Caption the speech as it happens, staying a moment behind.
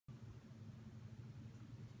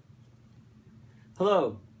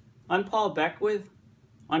Hello, I'm Paul Beckwith.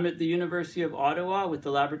 I'm at the University of Ottawa with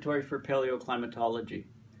the Laboratory for Paleoclimatology.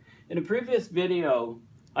 In a previous video,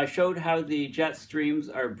 I showed how the jet streams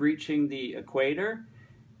are breaching the equator,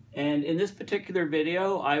 and in this particular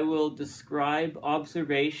video, I will describe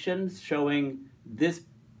observations showing this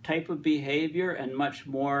type of behavior and much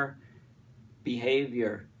more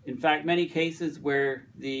behavior. In fact, many cases where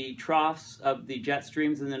the troughs of the jet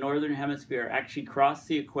streams in the Northern Hemisphere actually cross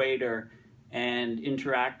the equator and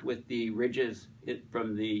interact with the ridges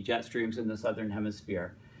from the jet streams in the Southern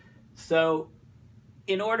Hemisphere. So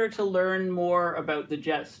in order to learn more about the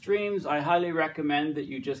jet streams, I highly recommend that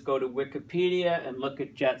you just go to Wikipedia and look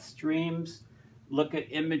at jet streams. Look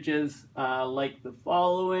at images like the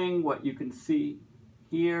following. What you can see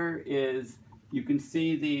here is you can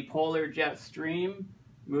see the polar jet stream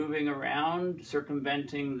moving around,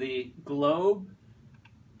 circumventing the globe.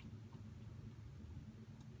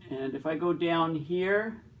 And if I go down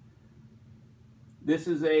here, this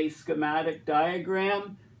is a schematic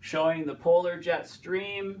diagram showing the polar jet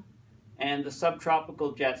stream and the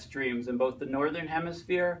subtropical jet streams in both the Northern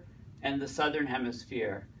Hemisphere and the Southern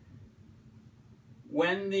Hemisphere.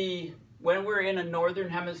 When we're in a Northern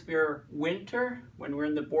Hemisphere winter, when we're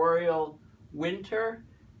in the boreal winter,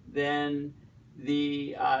 then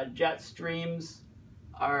the jet streams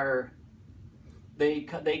they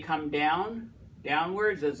come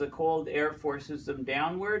downwards as the cold air forces them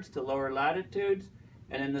downwards to lower latitudes,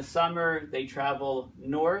 and in the summer they travel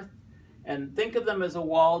north. And think of them as a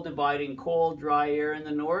wall dividing cold, dry air in the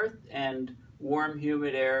north and warm,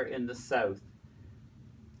 humid air in the south.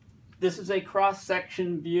 This is a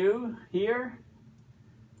cross-section view here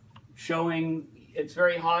showing it's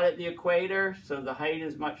very hot at the equator, so the height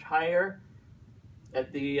is much higher.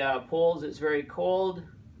 At the poles it's very cold,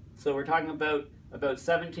 so we're talking about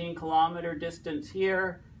 17-kilometer distance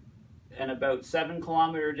here and about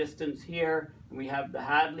 7-kilometer distance here. And we have the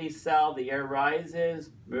Hadley cell. The air rises,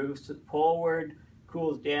 moves poleward,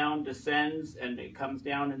 cools down, descends, and it comes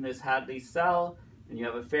down in this Hadley cell. And you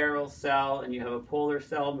have a Ferrel cell, and you have a polar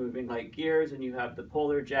cell moving like gears, and you have the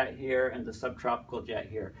polar jet here and the subtropical jet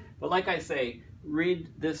here. But like I say, read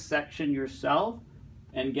this section yourself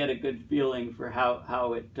and get a good feeling for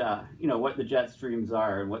how it, what the jet streams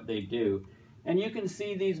are and what they do. And you can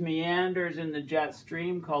see these meanders in the jet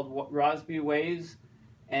stream called Rossby waves,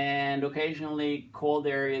 and occasionally cold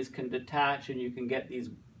areas can detach and you can get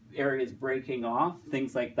these areas breaking off,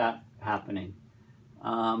 things like that happening.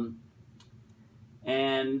 To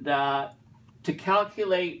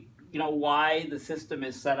calculate why the system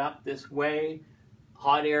is set up this way,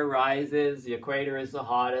 hot air rises, the equator is the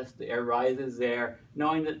hottest, the air rises there,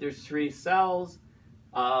 knowing that there's 3 cells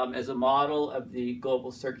as a model of the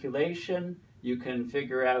global circulation. You can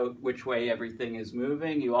figure out which way everything is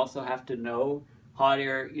moving. You also have to know hot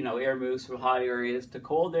air, air moves from hot areas to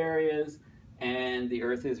cold areas, and the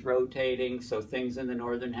Earth is rotating, so things in the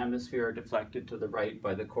Northern Hemisphere are deflected to the right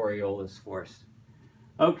by the Coriolis force.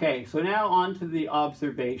 Okay, so now on to the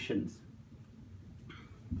observations.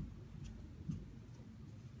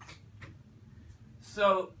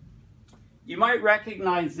 So you might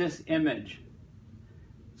recognize this image.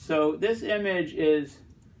 So this image is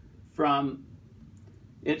from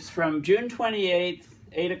June 28th,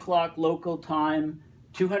 8 o'clock local time,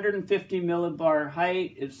 250 millibar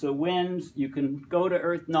height. It's the winds. You can go to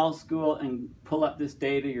Earth Null School and pull up this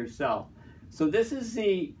data yourself. So this is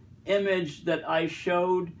the image that I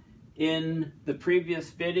showed in the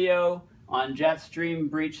previous video on jet stream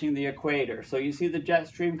breaching the equator. So you see the jet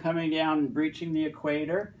stream coming down and breaching the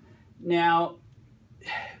equator. Now,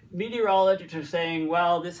 meteorologists are saying,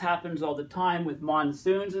 well, this happens all the time with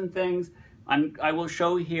monsoons and things. I will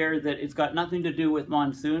show here that it's got nothing to do with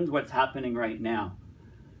monsoons, what's happening right now.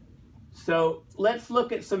 So let's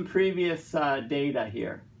look at some previous data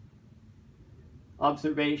here.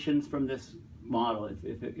 Observations from this model,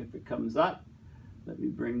 if it comes up. Let me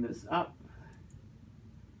bring this up.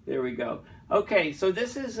 There we go. Okay, so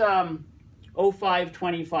this is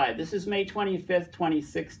 0525. This is May 25th,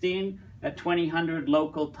 2016 at 2000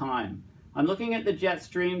 local time. I'm looking at the jet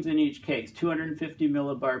streams in each case, 250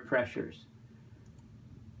 millibar pressures.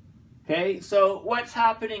 Okay, so what's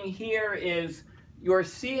happening here is you're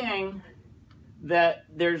seeing that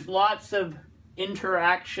there's lots of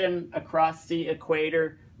interaction across the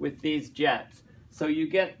equator with these jets. So you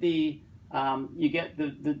get the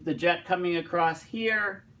jet coming across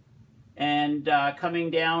here and coming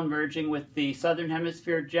down, merging with the Southern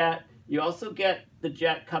Hemisphere jet. You also get the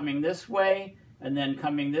jet coming this way and then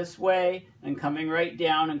coming this way and coming right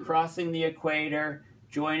down and crossing the equator,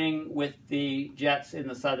 joining with the jets in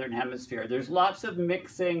the Southern Hemisphere. There's lots of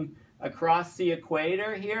mixing across the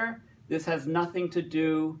equator here, this has nothing to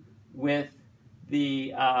do with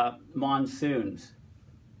the monsoons.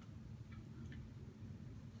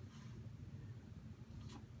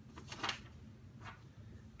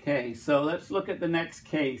 Okay, so let's look at the next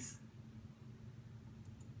case.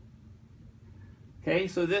 Okay,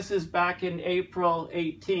 so this is back in April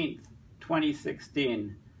 18th,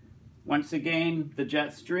 2016. Once again, the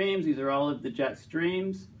jet streams, these are all of the jet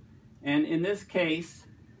streams. And in this case,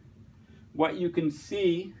 what you can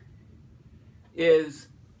see is,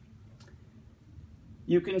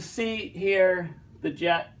 you can see here the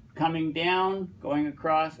jet coming down, going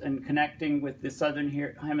across and connecting with the Southern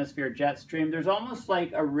Hemisphere jet stream. There's almost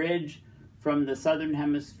like a ridge from the Southern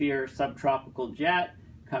Hemisphere subtropical jet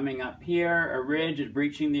coming up here. A ridge is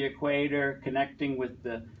breaching the equator, connecting with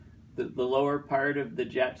the lower part of the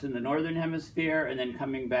jets in the Northern Hemisphere, and then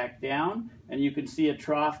coming back down. And you can see a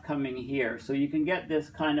trough coming here. So you can get this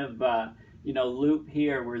kind of loop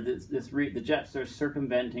here where the jets are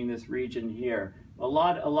circumventing this region here. A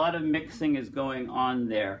lot of mixing is going on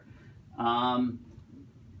there.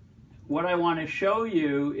 What I want to show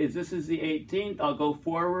you is, this is the 18th. I'll go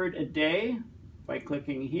forward a day by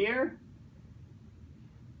clicking here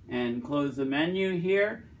and close the menu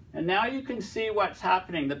here. And now you can see what's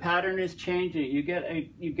happening. The pattern is changing. You get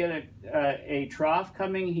a trough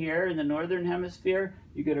coming here in the Northern Hemisphere.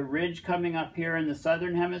 You get a ridge coming up here in the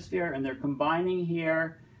Southern Hemisphere, and they're combining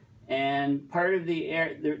here. And part of the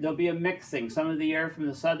air, there'll be a mixing. Some of the air from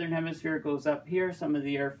the Southern Hemisphere goes up here. Some of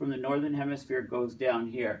the air from the Northern Hemisphere goes down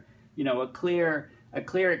here. You know, a clear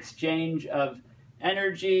exchange of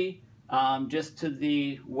energy just to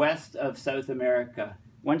the west of South America.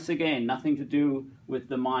 Once again, nothing to do with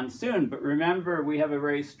the monsoon, but remember, we have an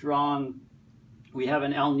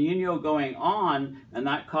El Nino going on, and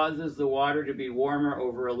that causes the water to be warmer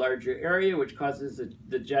over a larger area, which causes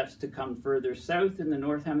the jets to come further south in the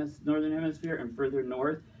Northern Hemisphere and further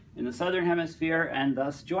north in the Southern Hemisphere, and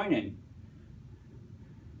thus joining.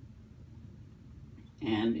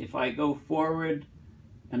 And if I go forward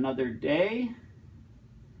another day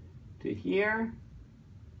to here,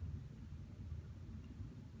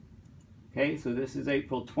 okay, so this is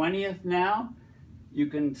April 20th now. You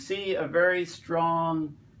can see a very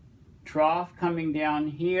strong trough coming down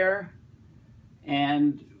here.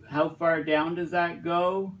 And how far down does that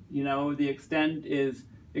go? You know, the extent is,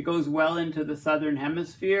 it goes well into the Southern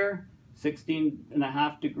Hemisphere,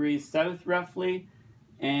 16.5 degrees south roughly.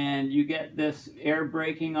 And you get this air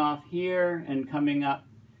breaking off here and coming up.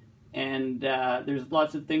 And there's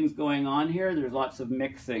lots of things going on here. There's lots of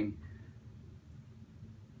mixing.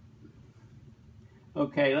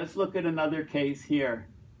 Okay, let's look at another case here.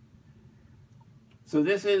 So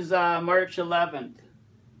this is March 11th.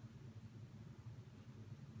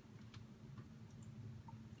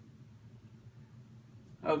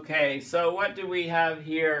 Okay, so what do we have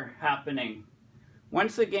here happening?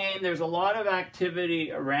 Once again, there's a lot of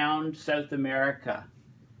activity around South America.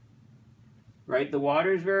 Right, the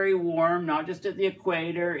water is very warm, not just at the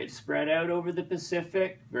equator, it's spread out over the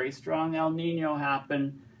Pacific. Very strong El Nino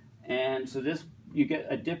happen. And so you get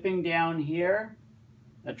a dipping down here,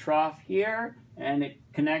 a trough here, and it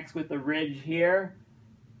connects with a ridge here,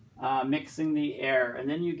 mixing the air. And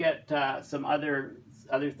then you get some other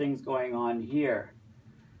things going on here.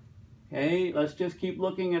 Okay, let's just keep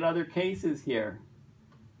looking at other cases here.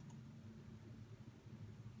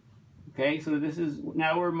 Okay, so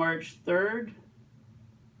now we're March 3rd.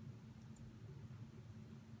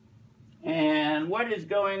 And what is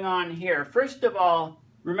going on here? First of all,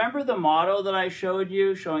 remember the model that I showed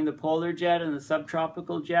you, showing the polar jet and the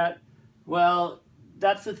subtropical jet? Well,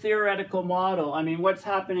 that's a theoretical model. I mean, what's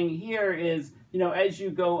happening here is, as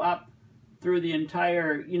you go up through the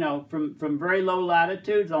entire, from very low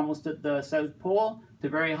latitudes, almost at the South Pole, to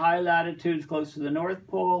very high latitudes close to the North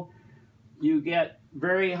Pole, you get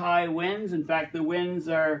very high winds. In fact, the winds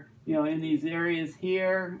are, in these areas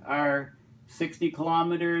here are 60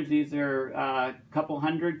 kilometers. These are a couple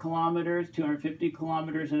hundred kilometers, 250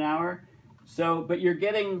 kilometers an hour. So, but you're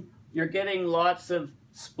getting lots of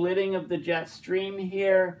splitting of the jet stream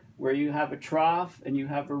here, where you have a trough and you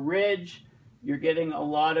have a ridge. You're getting a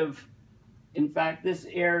lot of, in fact, this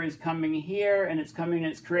air is coming here and it's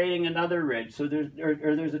creating another ridge. So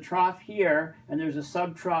there's a trough here and there's a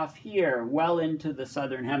sub-trough here, well into the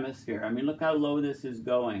Southern Hemisphere. I mean, look how low this is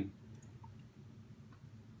going.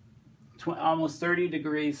 Almost 30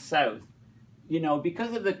 degrees south.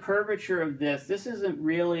 Because of the curvature of this isn't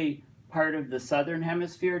really part of the Southern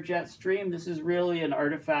Hemisphere jet stream. This is really an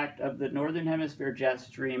artifact of the Northern Hemisphere jet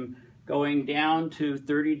stream going down to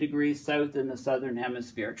 30 degrees south in the Southern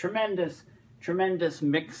Hemisphere. Tremendous tremendous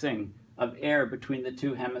mixing of air between the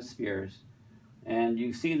two hemispheres. And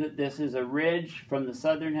you see that this is a ridge from the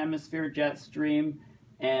Southern Hemisphere jet stream,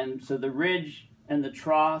 and so the ridge and the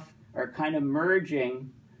trough are kind of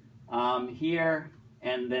merging here,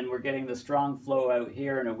 and then we're getting the strong flow out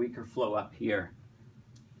here and a weaker flow up here.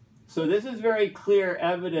 So this is very clear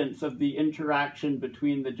evidence of the interaction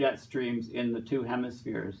between the jet streams in the two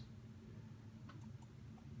hemispheres.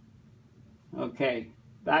 Okay,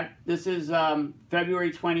 this is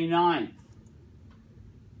February 29th.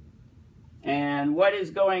 And what is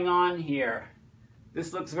going on here?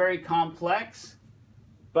 This looks very complex,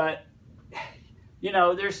 but you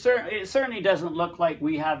know, it certainly doesn't look like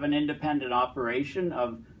we have an independent operation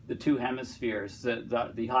of the two hemispheres,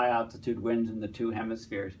 the high altitude winds in the two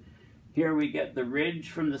hemispheres. Here we get the ridge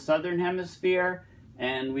from the Southern Hemisphere,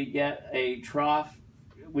 and we get a trough.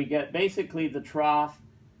 We get basically the trough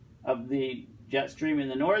of the jet stream in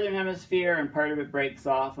the Northern Hemisphere, and part of it breaks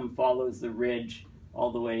off and follows the ridge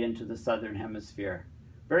all the way into the Southern Hemisphere.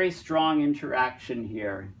 Very strong interaction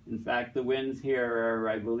here. In fact, the winds here are,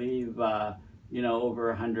 I believe, you know, over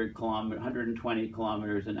 120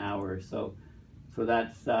 kilometers an hour. So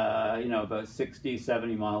that's, you know, about 60,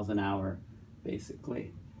 70 miles an hour,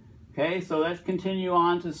 basically. Okay, so let's continue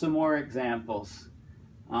on to some more examples.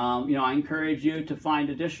 You know, I encourage you to find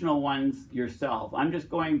additional ones yourself. I'm just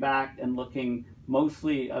going back and looking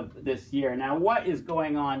mostly of this year. Now, what is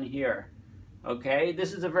going on here? Okay,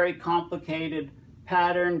 this is a very complicated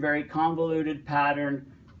pattern, very convoluted pattern.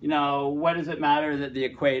 You know, what does it matter that the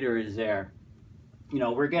equator is there? You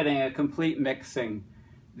know, we're getting a complete mixing.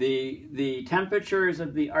 The temperatures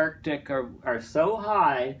of the Arctic are so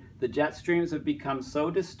high, the jet streams have become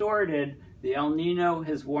so distorted, the El Nino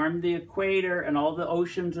has warmed the equator and all the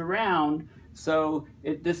oceans around. So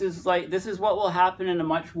this is what will happen in a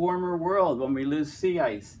much warmer world when we lose sea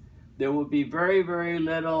ice. There will be very, very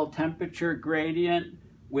little temperature gradient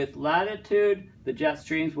with latitude. The jet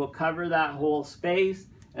streams will cover that whole space,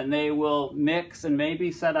 and they will mix and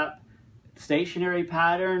maybe set up stationary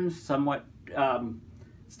patterns, somewhat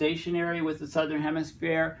stationary with the Southern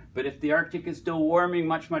Hemisphere. But if the Arctic is still warming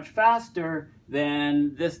much, much faster,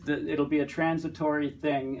 then it'll be a transitory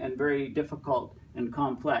thing and very difficult and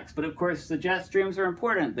complex. But of course, the jet streams are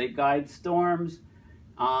important. They guide storms.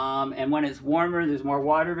 And when it's warmer, there's more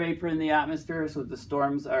water vapor in the atmosphere, so the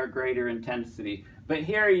storms are greater intensity. But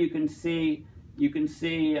here you can see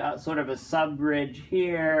sort of a sub-ridge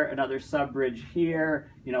here, another sub-ridge here,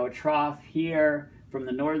 you know, a trough here from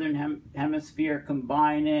the Northern Hemisphere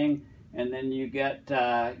combining, and then you get,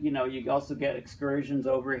 you know, you also get excursions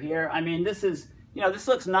over here. I mean, this is, you know, this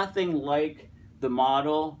looks nothing like the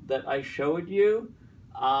model that I showed you.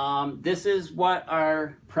 This is what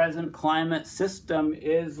our present climate system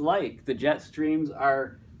is like. The jet streams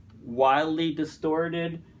are wildly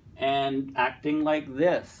distorted and acting like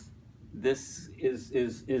this. This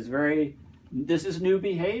is new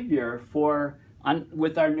behavior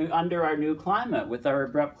under our new climate, with our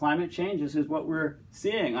abrupt climate change. This is what we're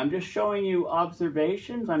seeing. I'm just showing you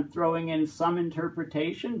observations. I'm throwing in some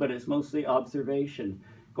interpretation, but it's mostly observation.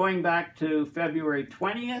 Going back to February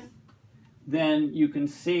 20th, then you can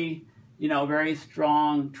see, you know, very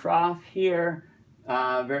strong trough here,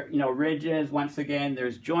 you know, ridges. Once again,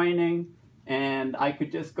 there's joining, and I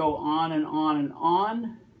could just go on and on and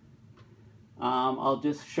on. I'll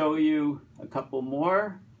just show you a couple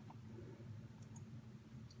more.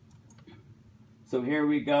 So here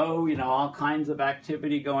we go, you know, all kinds of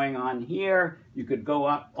activity going on here. You could go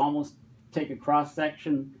up, almost take a cross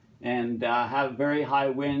section, and have very high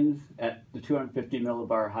winds at the 250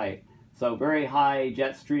 millibar height. So very high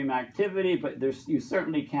jet stream activity, but you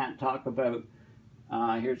certainly can't talk about,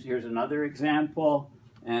 here's another example.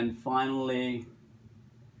 And finally,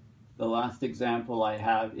 the last example I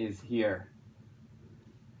have is here.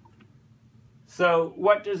 So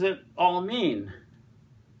what does it all mean?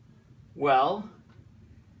 Well,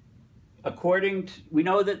 we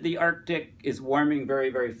know that the Arctic is warming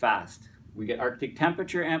very, very fast. We get Arctic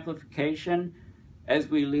temperature amplification. As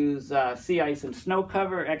we lose sea ice and snow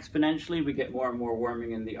cover, exponentially we get more and more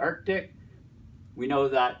warming in the Arctic. We know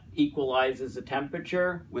that equalizes the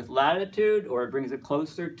temperature with latitude, or it brings it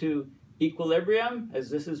closer to equilibrium,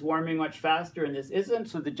 as this is warming much faster and this isn't.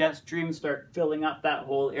 So the jet streams start filling up that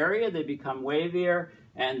whole area. They become wavier,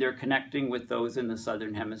 and they're connecting with those in the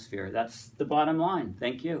Southern Hemisphere. That's the bottom line.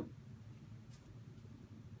 Thank you.